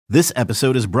This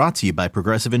episode is brought to you by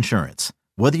Progressive Insurance.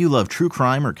 Whether you love true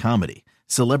crime or comedy,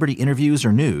 celebrity interviews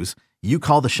or news, you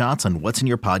call the shots on what's in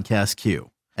your podcast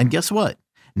queue. And guess what?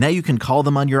 Now you can call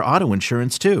them on your auto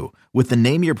insurance too with the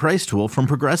Name Your Price tool from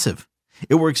Progressive.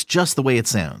 It works just the way it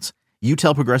sounds. You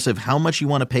tell Progressive how much you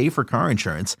want to pay for car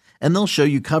insurance, and they'll show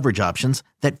you coverage options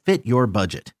that fit your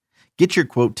budget. Get your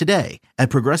quote today at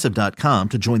Progressive.com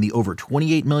to join the over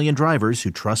 28 million drivers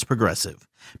who trust Progressive.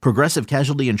 Progressive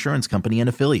Casualty Insurance Company and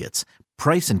Affiliates.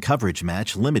 Price and coverage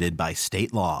match limited by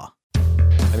state law.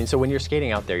 I mean, so when you're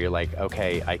skating out there, you're like,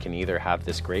 okay, I can either have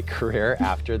this great career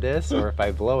after this, or if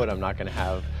I blow it, I'm not going to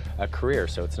have a career.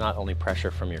 So it's not only pressure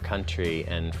from your country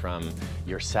and from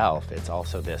yourself, it's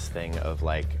also this thing of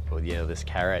like, you know, this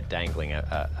carrot dangling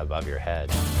above your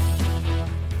head.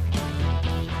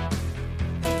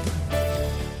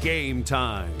 Game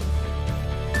Time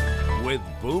with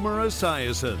Boomer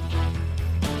Esiason.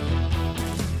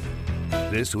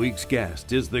 This week's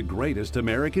guest is the greatest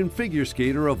American figure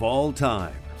skater of all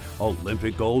time,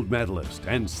 Olympic gold medalist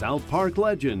and South Park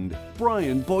legend,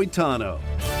 Brian Boitano.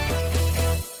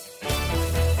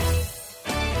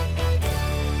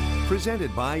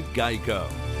 Presented by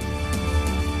Geico.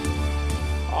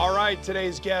 All right,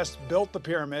 today's guest built the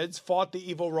pyramids, fought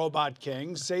the evil robot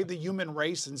king, saved the human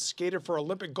race, and skated for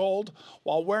Olympic gold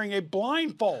while wearing a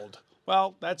blindfold.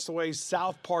 Well, that's the way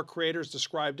South Park creators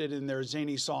described it in their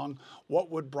zany song,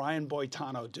 What Would Brian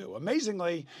Boitano Do?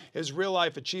 Amazingly, his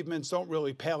real-life achievements don't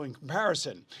really pale in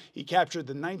comparison. He captured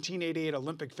the 1988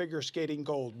 Olympic figure skating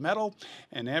gold medal,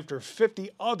 and after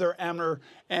 50 other amateur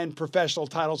and professional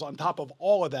titles on top of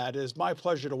all of that, it is my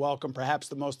pleasure to welcome perhaps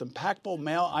the most impactful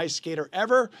male ice skater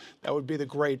ever. That would be the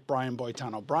great Brian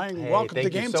Boitano. Brian, welcome to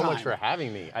Game Time. Thank you so much for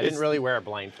having me. I didn't really wear a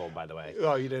blindfold, by the way.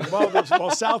 Oh, you didn't?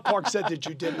 Well, South Park said that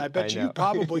you didn't. I bet you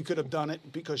probably could have done it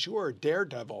because you were a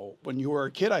daredevil when you were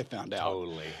a kid, I found out.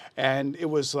 Totally. And it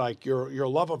was like your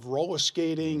love of roller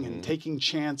skating and taking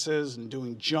chances and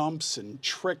doing jumps and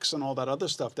tricks and all that other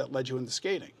stuff that led you into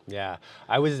skating. Yeah.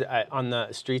 I was on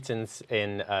the streets in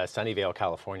Sunnyvale,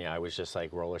 California. I was just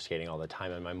like roller skating all the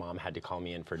time, and my mom had to call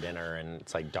me in for dinner, and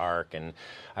it's like dark, and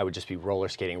I would just be roller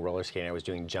skating. I was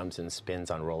doing jumps and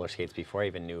spins on roller skates before I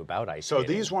even knew about ice skating.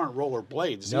 So these weren't roller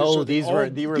blades. No, these were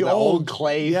the old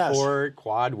clay for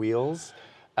quad wheels.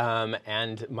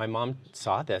 And my mom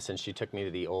saw this, and she took me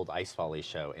to the old Ice Volley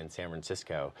show in San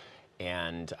Francisco.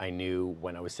 And I knew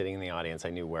when I was sitting in the audience,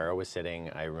 I knew where I was sitting.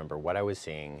 I remember what I was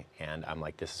seeing, and I'm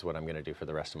like, this is what I'm going to do for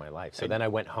the rest of my life. So then I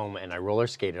went home and I roller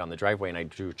skated on the driveway, and I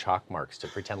drew chalk marks to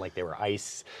pretend like they were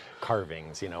ice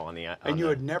carvings, you know, on the. And you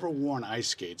had never worn ice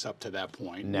skates up to that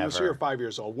point. Never. So you're 5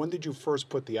 years old. When did you first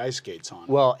put the ice skates on?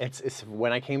 Well, it's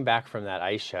when I came back from that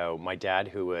ice show. My dad,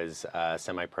 who was a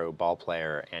semi-pro ball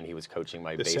player, and he was coaching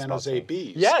my baseball San Jose team.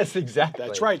 Bees. Yes, exactly.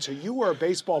 That's right. So you were a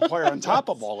baseball player on top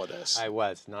of all of this. I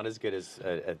was not as good as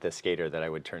the skater that I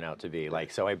would turn out to be.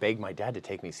 So I begged my dad to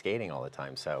take me skating all the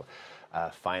time. So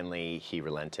finally he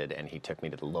relented, and he took me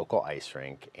to the local ice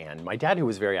rink. And my dad, who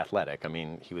was very athletic, I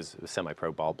mean, he was a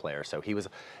semi-pro ball player, so he was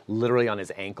literally on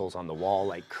his ankles on the wall,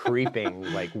 like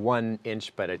creeping like 1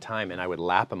 inch at a time. And I would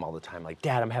lap him all the time, like,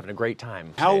 Dad, I'm having a great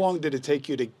time. How long did it take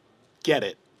you to get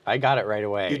it? I got it right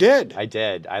away. You did? I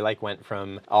did. I went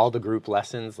from all the group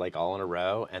lessons, all in a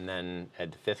row, and then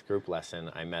at the 5th group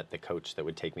lesson, I met the coach that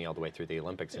would take me all the way through the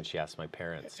Olympics, and she asked my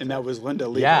parents. And that was Linda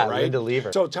Lever, right? Yeah, Linda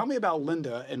Lever. So tell me about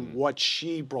Linda and what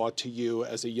she brought to you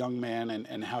as a young man,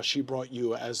 and how she brought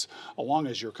you along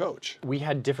as your coach. We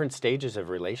had different stages of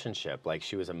relationship. Like,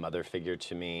 she was a mother figure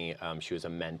to me. She was a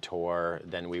mentor.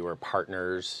 Then we were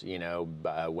partners,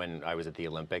 when I was at the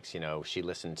Olympics. She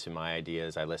listened to my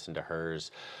ideas. I listened to hers.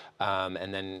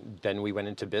 And then we went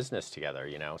into business together,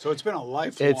 So it's been a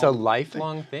lifelong It's a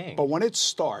lifelong thing. But when it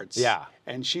starts, yeah,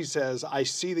 and she says, I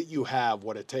see that you have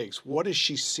what it takes, what does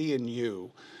she see in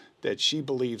you that she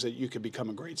believes that you could become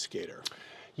a great skater?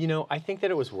 I think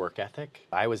that it was work ethic.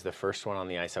 I was the first one on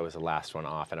the ice. I was the last one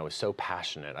off, and I was so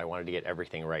passionate. I wanted to get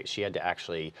everything right. She had to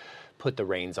actually put the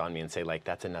reins on me and say,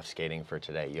 that's enough skating for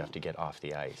today. You have to get off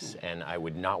the ice. And I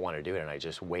would not want to do it, and I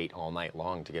just wait all night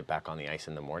long to get back on the ice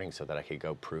in the morning so that I could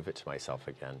go prove it to myself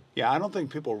again. Yeah, I don't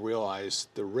think people realize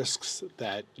the risks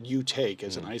that you take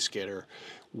as an ice skater.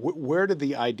 Where did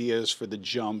the ideas for the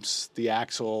jumps, the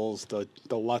axles, the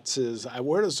lutzes,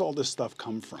 where does all this stuff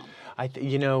come from?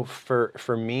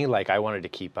 For me, I wanted to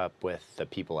keep up with the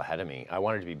people ahead of me. I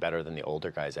wanted to be better than the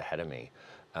older guys ahead of me.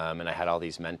 And I had all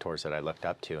these mentors that I looked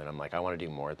up to, and I'm like, I want to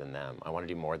do more than them. I want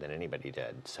to do more than anybody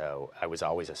did. So I was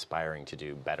always aspiring to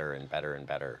do better and better and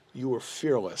better. You were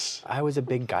fearless. I was a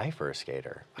big guy for a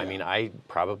skater. Yeah. I mean, I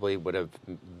probably would have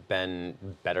been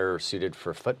better suited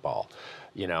for football.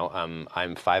 You know,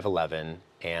 I'm 5'11",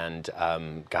 and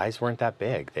guys weren't that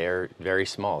big. They're very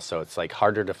small, so it's like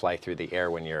harder to fly through the air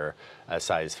when you're a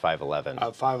size 5'11".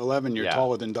 5'11", you're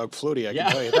taller than Doug Flutie, I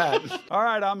can tell you that. All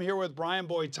right, I'm here with Brian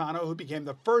Boitano, who became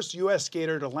the first U.S.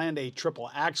 skater to land a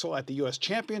triple axel at the U.S.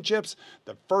 Championships,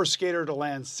 the first skater to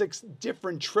land 6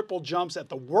 different triple jumps at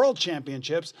the World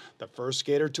Championships, the first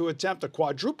skater to attempt a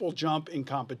quadruple jump in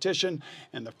competition,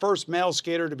 and the first male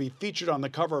skater to be featured on the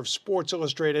cover of Sports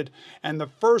Illustrated, and the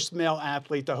first male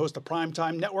athlete to host a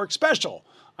primetime network special.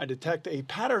 I detect a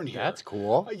pattern here. That's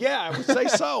cool. Yeah, I would say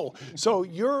so. So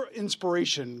your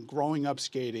inspiration growing up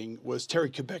skating was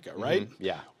Terry Kubica, right? Mm-hmm.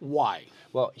 Yeah. Why?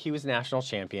 Well, he was national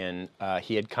champion.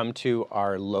 He had come to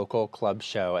our local club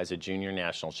show as a junior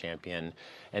national champion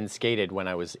and skated when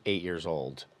I was 8 years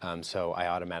old. So I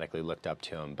automatically looked up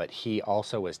to him. But he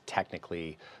also was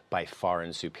technically by far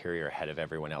and superior ahead of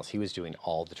everyone else. He was doing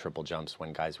all the triple jumps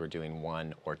when guys were doing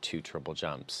 1 or 2 triple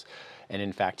jumps. And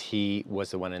in fact, he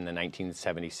was the one in the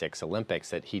 1976 Olympics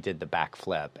that he did the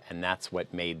backflip, and that's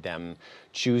what made them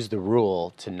choose the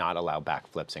rule to not allow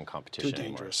backflips in competition Too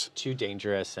dangerous. anymore. Too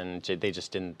dangerous, and they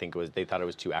just didn't think it was, they thought it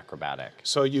was too acrobatic.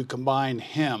 So you combine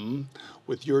him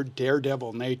with your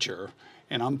daredevil nature,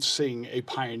 and I'm seeing a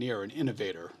pioneer, an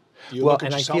innovator. Do you look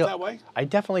at yourself that way? I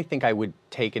definitely think I would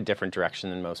take a different direction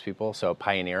than most people. So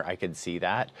pioneer, I could see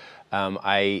that.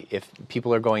 If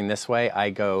people are going this way, I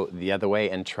go the other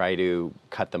way and try to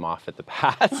cut them off at the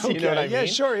pass. Okay. You know what I mean? Yeah,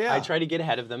 sure, yeah. I try to get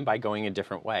ahead of them by going a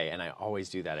different way, and I always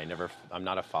do that. I'm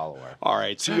not a follower. All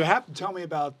right, so you have to tell me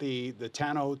about the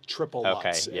Tano triple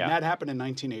Lutz. Okay, yeah. And that happened in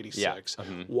 1986. Yeah.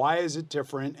 Mm-hmm. Why is it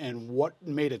different, and what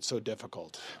made it so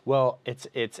difficult? Well, it's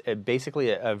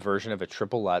basically a version of a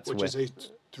triple Lutz, which is a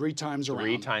 3 times around.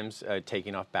 3 times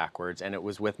taking off backwards, and it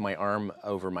was with my arm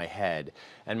over my head.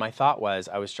 And my thought was,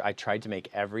 I tried to make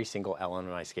every single element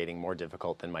of my skating more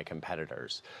difficult than my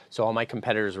competitors. So all my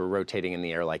competitors were rotating in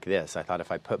the air like this. I thought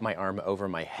if I put my arm over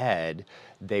my head,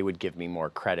 they would give me more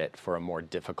credit for a more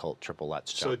difficult triple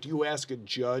Lutz jump. So do you ask a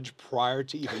judge prior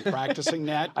to even practicing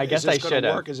that? I guess I should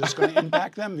have. Is this going to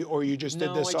impact them, or you just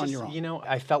did this on your own? You know,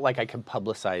 I felt like I could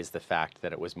publicize the fact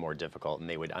that it was more difficult, and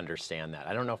they would understand that.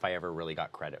 I don't know if I ever really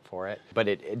got credit for it, but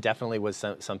it definitely was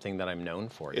something that I'm known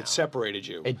for now. It separated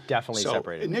you. It definitely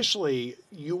separated me. Initially,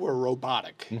 you were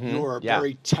robotic. Mm-hmm. You were a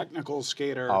very technical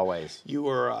skater. Always. You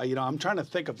were, I'm trying to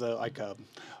think of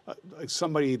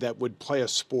somebody that would play a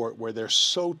sport where they're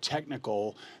so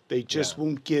technical they just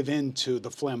won't give in to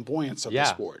the flamboyance of the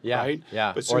sport, right?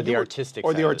 Yeah, but so or the artistic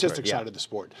side of the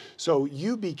sport. So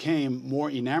you became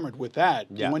more enamored with that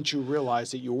once you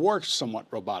realized that you were somewhat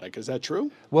robotic. Is that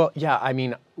true? Well, yeah. I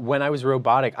mean, when I was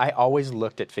robotic, I always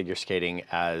looked at figure skating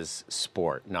as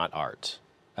sport, not art.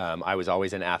 I was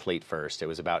always an athlete first. It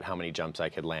was about how many jumps I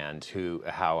could land,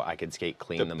 how I could skate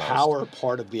clean the most. The power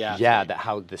part of the athlete. Yeah,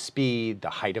 the speed, the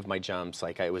height of my jumps.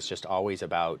 Like it was just always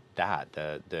about that,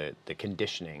 the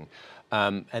conditioning.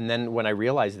 And then when I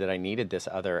realized that I needed this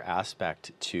other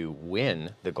aspect to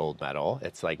win the gold medal,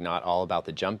 it's like not all about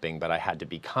the jumping, but I had to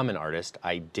become an artist.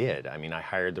 I did. I mean, I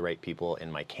hired the right people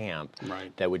in my camp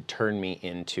that would turn me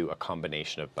into a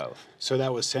combination of both. So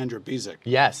that was Sandra Bezic.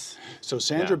 Yes. So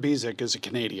Sandra Bezic is a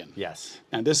Canadian. Yes.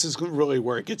 And this is really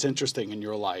where it gets interesting in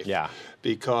your life. Yeah.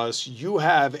 Because you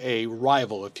have a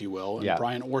rival, if you will, in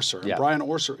Brian Orser. And Brian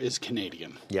Orser is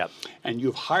Canadian. Yep. And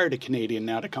you've hired a Canadian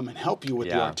now to come and help you with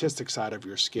the artistic side of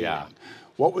your skating. Yeah.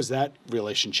 What was that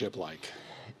relationship like?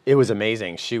 It was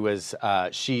amazing. She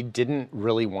didn't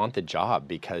really want the job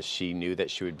because she knew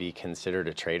that she would be considered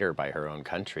a traitor by her own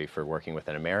country for working with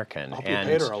an American. I hope you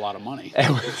paid her a lot of money.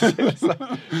 It was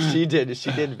like, she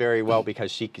did very well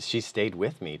because she stayed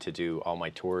with me to do all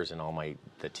my tours and all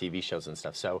the TV shows and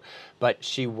stuff. So, but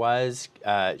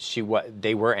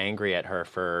they were angry at her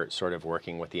for sort of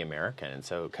working with the American, and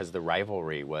so because the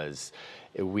rivalry was.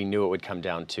 We knew it would come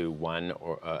down to one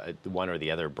or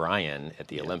the other Brian at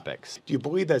the Olympics. Do you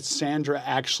believe that Sandra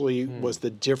actually was the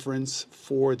difference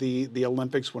for the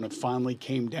Olympics when it finally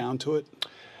came down to it?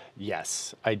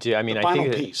 Yes, I do. I mean, the final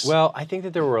piece. Well, I think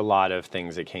that there were a lot of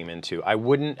things that came into. I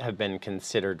wouldn't have been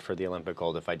considered for the Olympic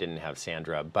gold if I didn't have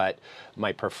Sandra, but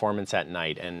my performance at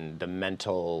night and the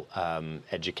mental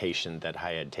education that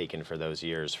I had taken for those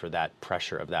years, for that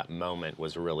pressure of that moment,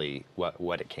 was really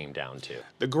what it came down to.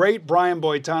 The great Brian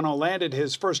Boitano landed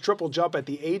his first triple jump at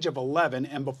the age of 11,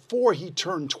 and before he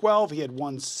turned 12, he had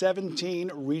won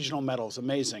 17 regional medals.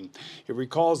 Amazing. He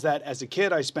recalls that as a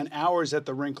kid, I spent hours at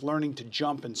the rink learning to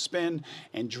jump and spin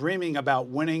and dreaming about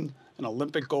winning an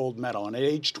Olympic gold medal. And at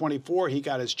age 24, he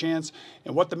got his chance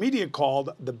in what the media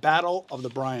called the Battle of the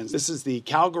Bryans. This is the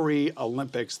Calgary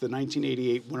Olympics, the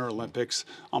 1988 Winter Olympics.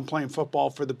 I'm playing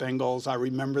football for the Bengals. I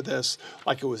remember this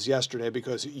like it was yesterday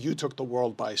because you took the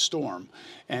world by storm.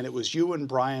 And it was you and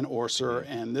Brian Orser,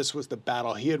 and this was the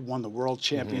battle. He had won the World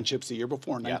Championships the year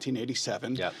before,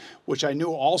 1987, which I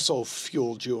knew also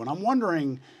fueled you. And I'm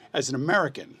wondering, as an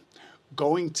American,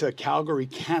 going to Calgary,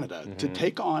 Canada, to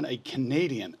take on a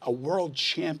Canadian, a world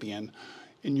champion,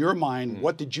 in your mind,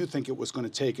 what did you think it was going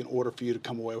to take in order for you to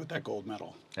come away with that gold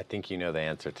medal? I think you know the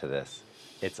answer to this.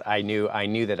 I knew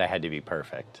that I had to be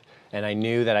perfect, and I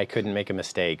knew that I couldn't make a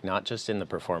mistake, not just in the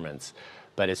performance,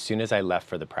 but as soon as I left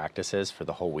for the practices for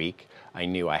the whole week, I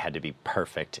knew I had to be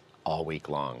perfect all week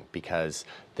long because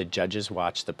the judges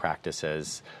watch the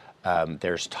practices.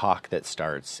 There's talk that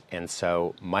starts, and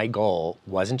so my goal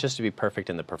wasn't just to be perfect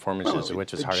in the performances,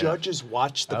 which was hard enough. The judges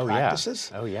watch the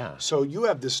practices? Oh, yeah. So you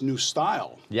have this new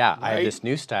style. Yeah, right? I have this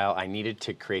new style. I needed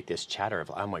to create this chatter of,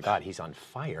 oh my God, he's on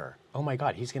fire. Oh my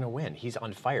God, he's going to win. He's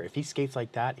on fire. If he skates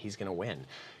like that, he's going to win.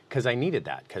 Because I needed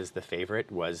that, because the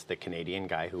favorite was the Canadian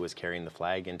guy who was carrying the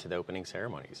flag into the opening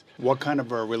ceremonies. What kind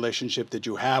of a relationship did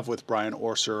you have with Brian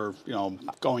Orser,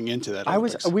 going into that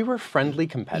Olympics? We were friendly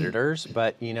competitors,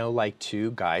 but, like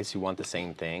two guys who want the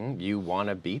same thing, you want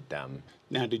to beat them.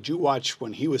 Now, did you watch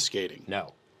when he was skating?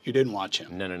 No. You didn't watch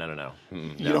him? No.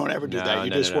 You don't ever do that.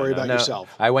 You just worry about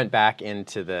yourself. I went back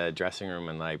into the dressing room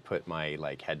and I put my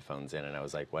headphones in and I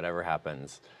was like, whatever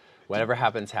happens,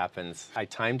 happens. I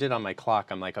timed it on my clock.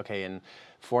 I'm like, okay, in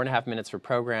 4.5 minutes for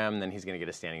program, then he's going to get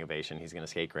a standing ovation. He's going to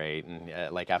skate great. And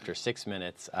after 6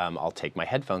 minutes, I'll take my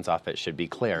headphones off. It should be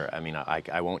clear. I mean,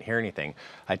 I won't hear anything.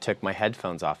 I took my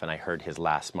headphones off and I heard his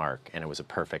last mark, and it was a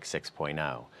perfect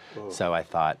 6.0. So I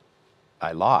thought,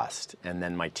 I lost. And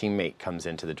then my teammate comes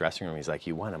into the dressing room. He's like,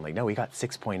 you won. I'm like, no, he got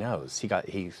 6.0s.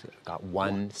 He got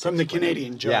one. From the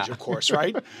Canadian judge, of course,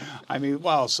 right? I mean,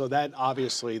 wow. So that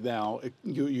obviously now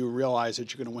you realize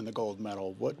that you're going to win the gold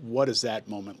medal. What is that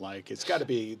moment like? It's got to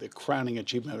be the crowning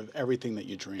achievement of everything that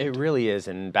you dreamed. It really is.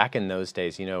 And back in those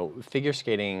days, figure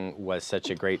skating was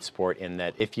such a great sport in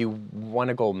that if you won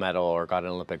a gold medal or got an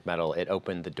Olympic medal, it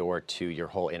opened the door to your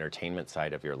whole entertainment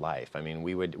side of your life. I mean,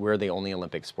 we're the only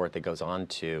Olympic sport that goes on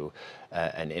to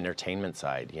an entertainment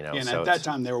side, And so at that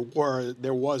time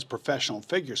there was professional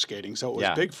figure skating, so it was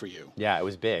big for you. Yeah, it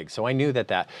was big. So I knew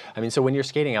that. I mean, so when you're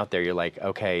skating out there, you're like,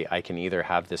 okay, I can either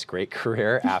have this great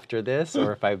career after this,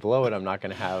 or if I blow it, I'm not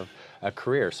going to have a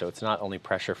career. So it's not only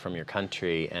pressure from your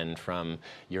country and from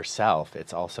yourself,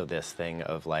 it's also this thing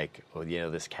of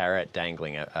this carrot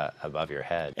dangling above your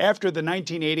head. After the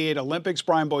 1988 Olympics,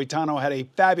 Brian Boitano had a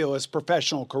fabulous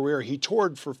professional career. He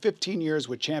toured for 15 years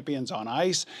with Champions on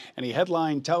Ice, and he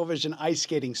headlined television ice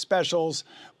skating specials,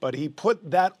 but he put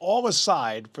that all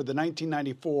aside for the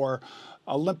 1994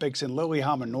 Olympics in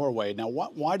Lillehammer, Norway. Now,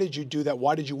 why did you do that?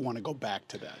 Why did you want to go back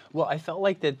to that? Well, I felt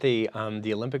like that the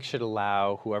Olympics should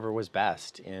allow whoever was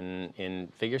best in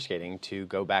figure skating to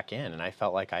go back in, and I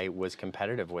felt like I was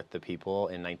competitive with the people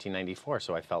in 1994,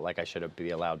 so I felt like I should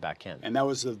be allowed back in. And that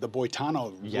was the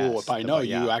Boitano rule. If I know,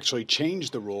 you actually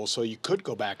changed the rule so you could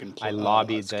go back and play. I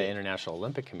lobbied the International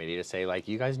Olympic Committee to say,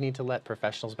 you guys need to let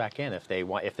professionals back in. If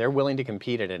they're willing to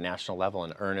compete at a national level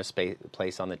and earn a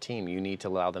place on the team, you need to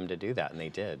allow them to do that. And they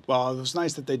did. Well, it was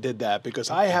nice that they did that because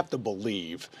I have to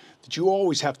believe that you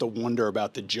always have to wonder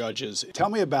about the judges. Tell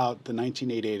me about the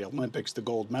 1988 Olympics, the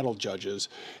gold medal judges,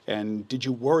 and did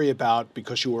you worry about,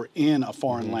 because you were in a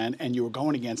foreign land and you were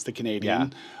going against the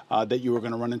Canadian, that you were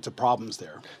going to run into problems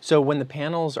there? So when the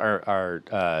panels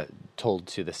are told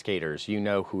to the skaters, you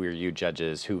know who are you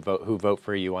judges, who vote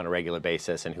for you on a regular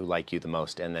basis and who like you the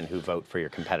most, and then who vote for your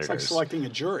competitors. It's like selecting a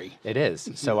jury. It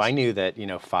is. So I knew that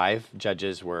 5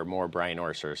 judges were more Brian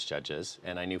Orser's judges,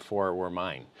 and I knew 4 were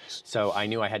mine. So I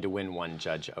knew I had to win one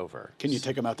judge over. Can you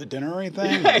take them out to dinner or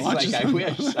anything?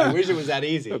 I wish it was that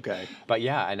easy. Okay. But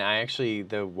yeah, and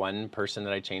the one person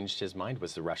that I changed his mind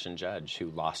was the Russian judge who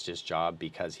lost his job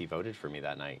because he voted for me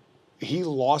that night. He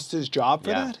lost his job for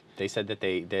that? They said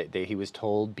that he was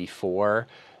told before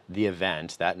the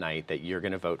event that night that you're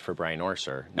going to vote for Brian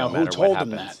Orser, no Now, who matter told what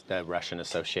him happens. that? The Russian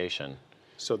Association.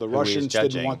 So the who he was Russians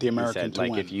didn't judging. want the He American said, to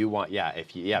like, win. if you want,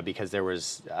 because there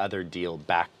was other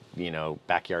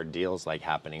backyard deals like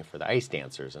happening for the ice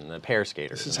dancers and the pair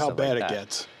skaters. This is and how stuff bad like it that.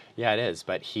 gets. Yeah, it is.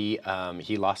 But he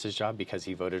lost his job because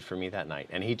he voted for me that night.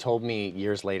 And he told me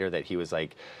years later that he was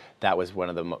like, that was one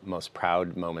of the most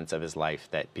proud moments of his life,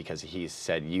 that because he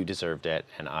said, you deserved it,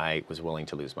 and I was willing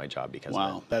to lose my job because of it.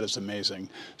 Wow, that is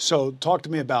amazing. So talk to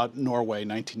me about Norway,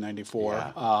 1994.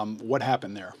 Yeah. What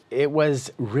happened there? It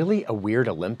was really a weird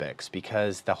Olympics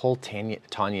because the whole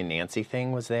Tanya Nancy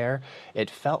thing was there.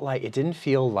 It didn't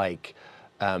feel like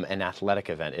an athletic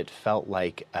event. It felt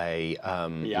like a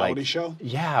reality show.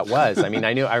 Yeah, it was. I mean,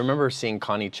 I remember seeing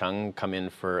Connie Chung come in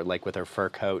with her fur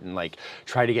coat and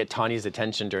try to get Tanya's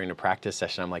attention during a practice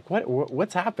session. I'm like,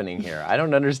 what's happening here? I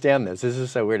don't understand this. This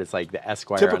is so weird. It's like the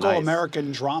Esquire Typical on ice.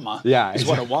 American drama. Yeah, is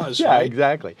what it was. Yeah, right?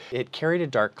 exactly. It carried a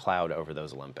dark cloud over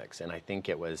those Olympics, and I think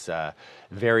it was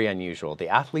very unusual. The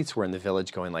athletes were in the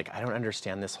village going like, I don't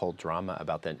understand this whole drama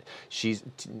about that.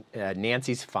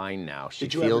 Nancy's fine now. She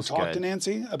Did you feels ever talk good. to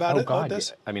Nancy about God,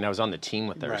 this? I mean, I was on the team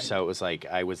with her, Right. so it was like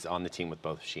I was on the team with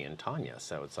both she and Tanya.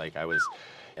 So it's like I was,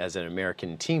 as an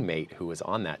American teammate who was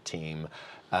on that team,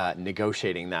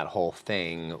 negotiating that whole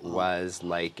thing was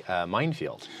like a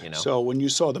minefield. So when you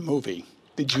saw the movie,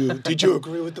 did you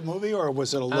agree with the movie, or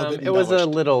was it a little bit it was a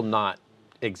embellished? little not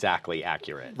exactly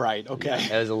accurate. Right, okay.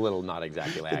 Yeah, it was a little not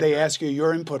exactly accurate. Did they ask you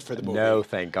your input for the movie? No,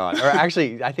 thank God. Or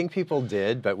actually, I think people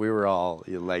did, but we were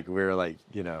like,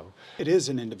 It is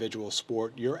an individual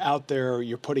sport. You're out there,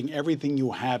 you're putting everything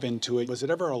you have into it. Was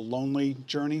it ever a lonely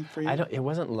journey for you? It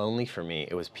wasn't lonely for me.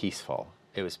 It was peaceful.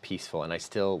 It was peaceful, and I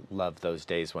still love those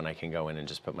days when I can go in and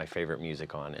just put my favorite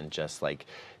music on and just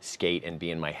skate and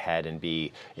be in my head and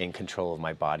be in control of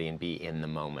my body and be in the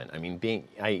moment. I mean,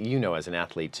 as an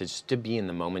athlete, to be in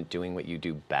the moment doing what you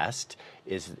do best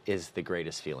is the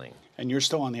greatest feeling. And you're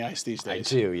still on the ice these I days.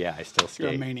 do, yeah. I still skate.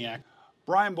 You're a maniac.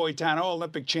 Brian Boitano,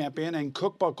 Olympic champion and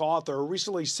cookbook author,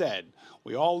 recently said,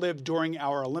 "We all live during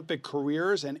our Olympic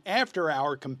careers and after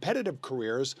our competitive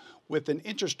careers with an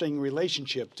interesting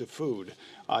relationship to food."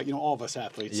 All of us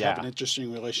athletes have an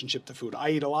interesting relationship to food. I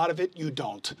eat a lot of it. You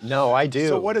don't. No, I do.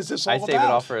 So what is this all about? I save it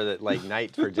all for the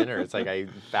night for dinner. It's like I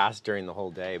fast during the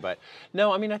whole day. But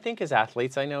no, I mean, I think as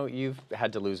athletes, I know you've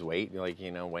had to lose weight.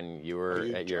 When you were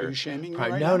at your. Are you shaming me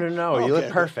prime. right No, now? no. Oh, You okay,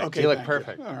 look perfect. okay, You look thank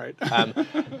perfect. All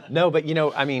right. No, but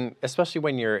I mean, especially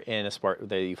when you're in a sport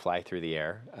that you fly through the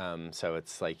air. So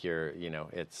it's like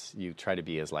you try to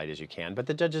be as light as you can. But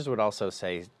the judges would also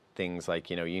say things like,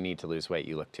 you need to lose weight.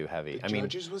 You look too heavy.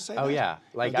 Judges would say that? Oh yeah,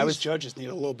 These judges need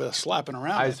a little bit of slapping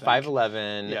around. I was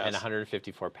 5'11" Yes. and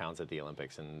 154 pounds at the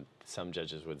Olympics, and some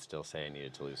judges would still say I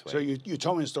needed to lose weight. So you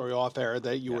told me a story off air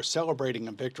that you were celebrating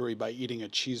a victory by eating a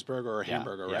cheeseburger or a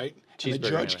hamburger, right? And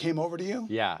the judge came over to you?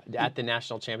 Yeah, at the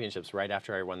national championships, right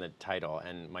after I won the title,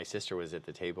 and my sister was at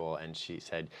the table, and she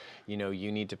said, you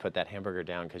need to put that hamburger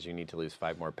down because you need to lose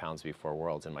 5 more pounds before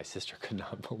Worlds. And my sister could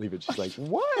not believe it. She's like,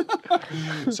 what?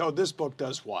 So this book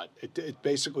does what? It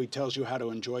basically tells you how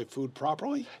to enjoy food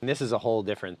properly? And this is a whole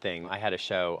different thing. I had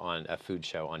a food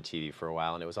show on TV for a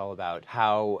while, and it was all about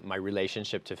how my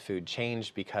relationship to food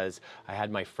changed because I had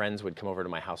my friends would come over to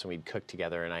my house and we'd cook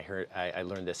together, and I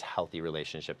learned this healthy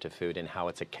relationship to food and how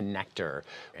it's a connector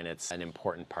and it's an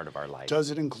important part of our life. Does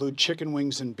it include chicken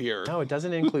wings and beer? No, it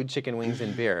doesn't include chicken wings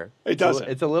and beer. It doesn't?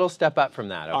 It's a little step up from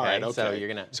that, okay? All right, okay. So you're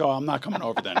gonna. So I'm not coming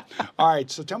over then. All right,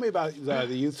 so tell me about the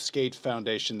Youth Skate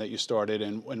Foundation that you started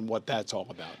and what that's all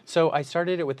about. So I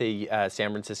started it with the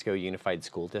San Francisco Unified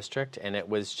School District, and it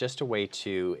was just a way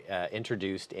to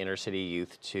introduce inner city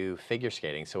youth to figure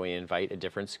skating. So we invite a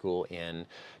different school in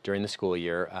during the school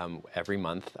year every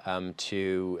month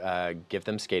to give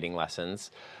them skating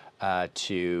lessons.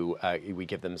 We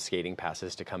give them skating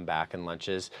passes to come back and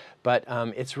lunches. But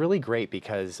it's really great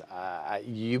because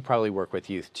you probably work with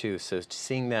youth too. So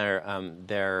seeing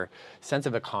their sense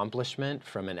of accomplishment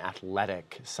from an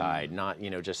athletic side, not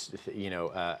just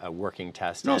a working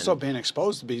test. And also being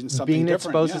exposed to something different. Being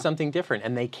exposed to something different,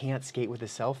 and they can't skate with a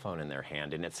cell phone in their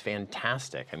hand, and it's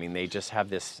fantastic. I mean, they just have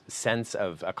this sense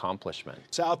of accomplishment.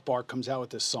 South Park comes out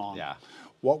with this song. Yeah.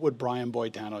 What would Brian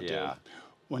Boitano do?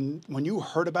 When you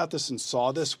heard about this and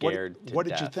saw this, what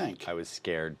did you think? I was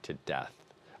scared to death.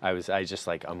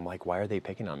 I'm like, why are they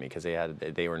picking on me? Because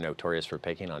they were notorious for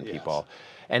picking on people.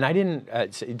 And I didn't,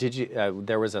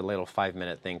 there was a little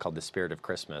 5-minute thing called The Spirit of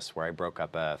Christmas where I broke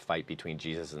up a fight between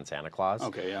Jesus and Santa Claus.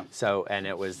 Okay, yeah. So, and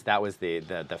that was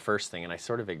the first thing, and I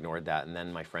sort of ignored that. And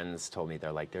then my friends told me,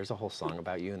 they're like, there's a whole song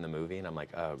about you in the movie. And I'm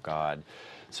like, oh God.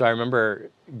 So I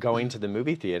remember going to the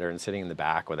movie theater and sitting in the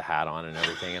back with a hat on and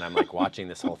everything, and I'm like watching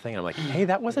this whole thing, and I'm like, hey,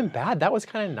 that wasn't bad. That was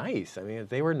kind of nice. I mean,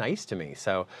 they were nice to me.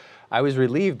 So I was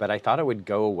relieved, but I thought it would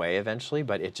go away eventually,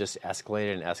 but it just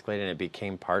escalated and escalated, and it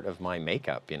became part of my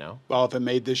makeup, you know? Well, if it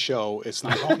made this show, it's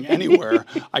not going anywhere.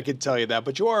 I could tell you that.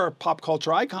 But you are a pop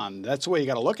culture icon. That's the way you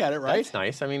got to look at it, right? That's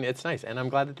nice. I mean, it's nice. And I'm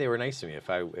glad that they were nice to me. If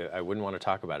I wouldn't want to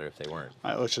talk about it if they weren't.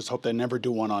 All right, let's just hope they never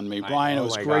do one on me. Brian, it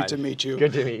was great to meet you.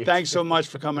 Good to meet you. Thanks so much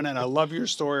for coming in. I love your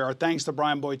story. Our thanks to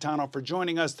Brian Boitano for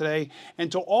joining us today,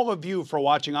 and to all of you for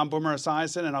watching. I'm Boomer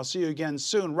Esiason, and I'll see you again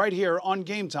soon right here on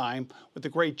Game Time with the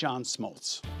great John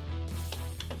Smoltz.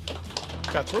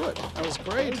 Got through it. That was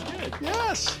great.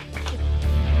 Yes.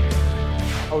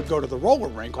 I would go to the roller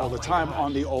rink all the time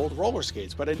on the old roller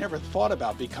skates, but I never thought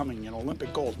about becoming an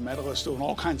Olympic gold medalist, doing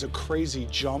all kinds of crazy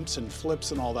jumps and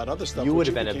flips and all that other stuff. You would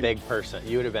have been a big person.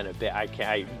 You would have been a big.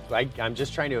 I'm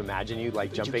just trying to imagine you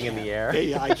like jumping in the air.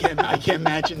 Yeah, I can't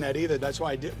imagine that either. That's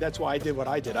why I did what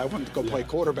I did. I wanted to go play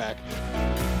quarterback.